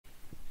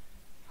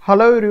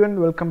Hello everyone,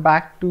 welcome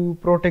back to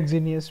Protech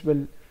Genius.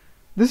 Well,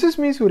 this is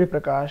me Surya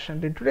Prakash,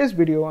 and in today's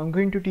video I'm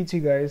going to teach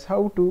you guys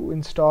how to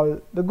install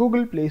the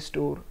Google Play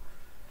Store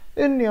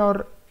in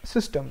your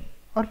system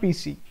or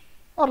PC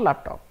or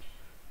laptop.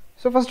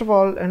 So first of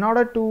all, in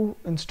order to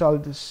install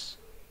this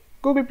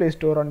Google Play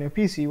Store on your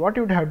PC, what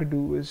you would have to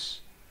do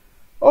is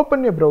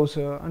open your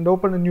browser and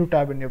open a new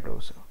tab in your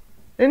browser.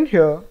 In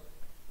here,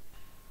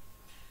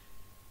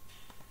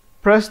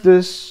 press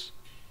this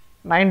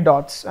 9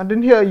 dots, and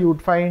in here you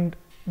would find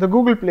the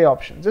Google Play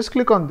option. Just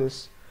click on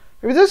this.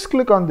 If you just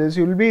click on this,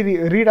 you will be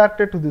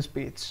redirected to this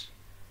page.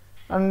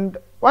 And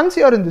once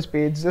you are in this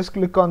page, just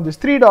click on these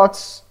 3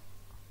 dots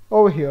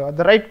over here at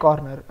the right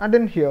corner, and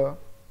in here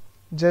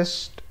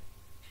just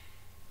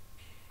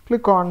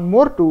click on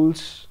more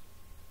tools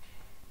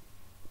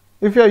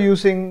if you are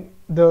using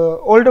the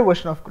older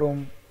version of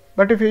Chrome.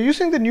 But if you're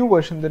using the new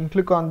version, then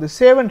click on the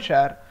save and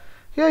share.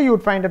 Here you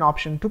would find an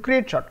option to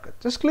create shortcut.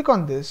 Just click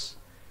on this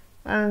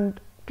and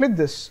click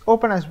this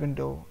open as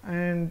window,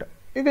 and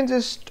you can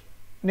just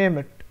name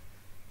it.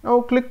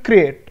 Now click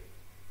create.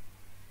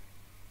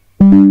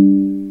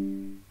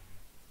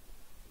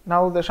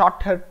 Now the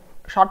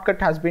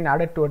shortcut has been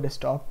added to a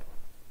desktop.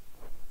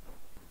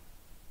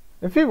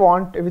 If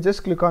you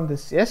just click on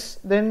this yes,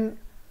 then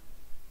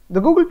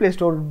the Google Play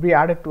Store will be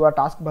added to our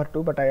taskbar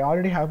too, but I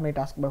already have my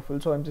taskbar full,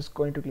 so I'm just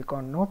going to click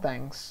on no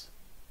thanks.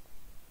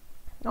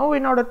 Now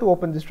in order to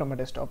open this from a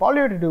desktop, all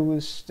you have to do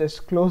is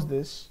just close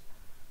this,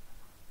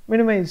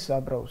 minimize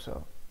our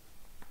browser.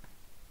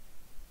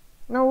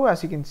 Now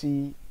as you can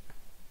see,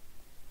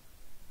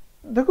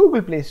 the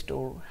Google Play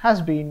Store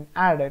has been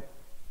added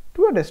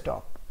to a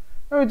desktop.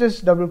 Now we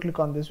just double click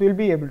on this, we'll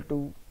be able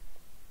to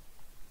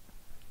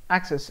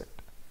access it.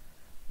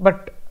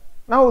 But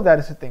now there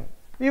is a thing,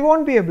 we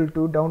won't be able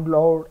to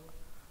download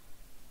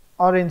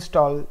or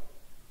install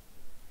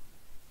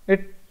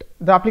the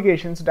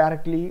applications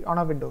directly on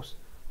our Windows.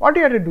 What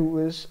you have to do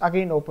is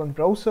again open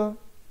browser,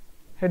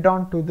 head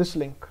on to this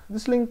link.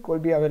 This link will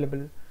be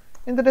available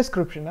in the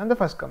description and the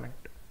first comment.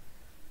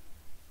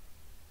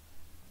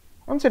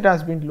 Once it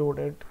has been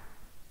loaded,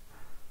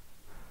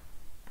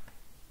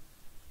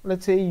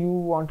 let's say you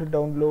want to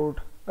download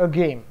a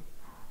game.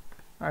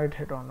 I'd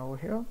head on over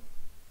here.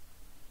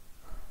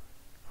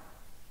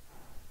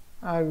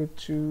 I would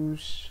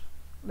choose,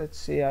 let's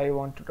say I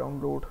want to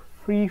download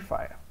Free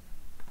Fire.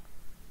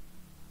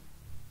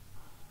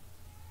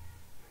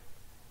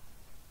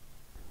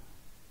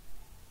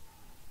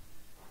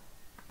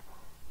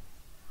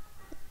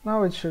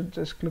 Now it should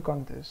just click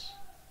on this.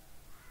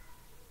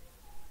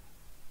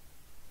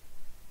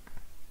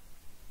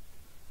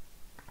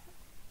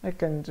 I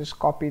can just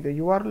copy the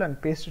URL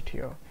and paste it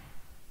here,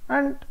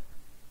 and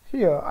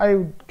here I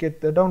would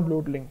get the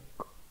download link.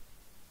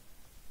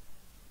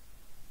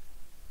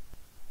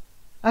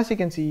 As you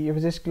can see, if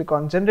you just click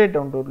on generate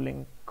download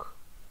link,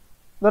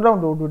 the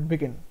download would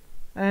begin.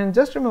 And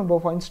just remember,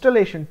 for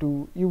installation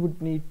too, you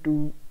would need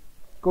to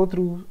go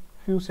through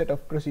few set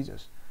of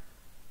procedures.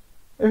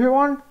 If you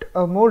want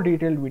a more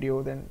detailed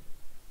video, then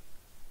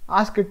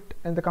ask it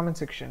in the comment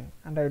section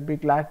and I would be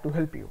glad to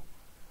help you.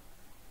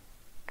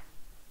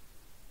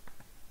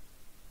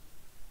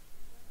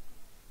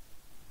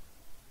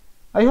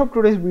 I hope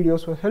today's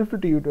videos were helpful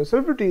to you. If it was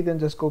helpful to you, then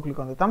just go click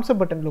on the thumbs up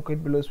button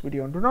located below this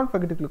video, and do not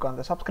forget to click on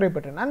the subscribe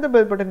button and the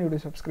bell button, the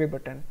subscribe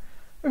button,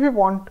 if you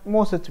want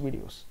more such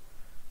videos.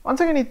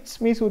 Once again, it's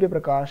me Surya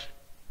Prakash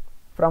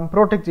from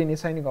Protech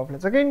Genius signing off.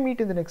 Let's again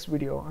meet in the next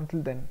video.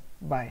 Until then,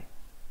 bye.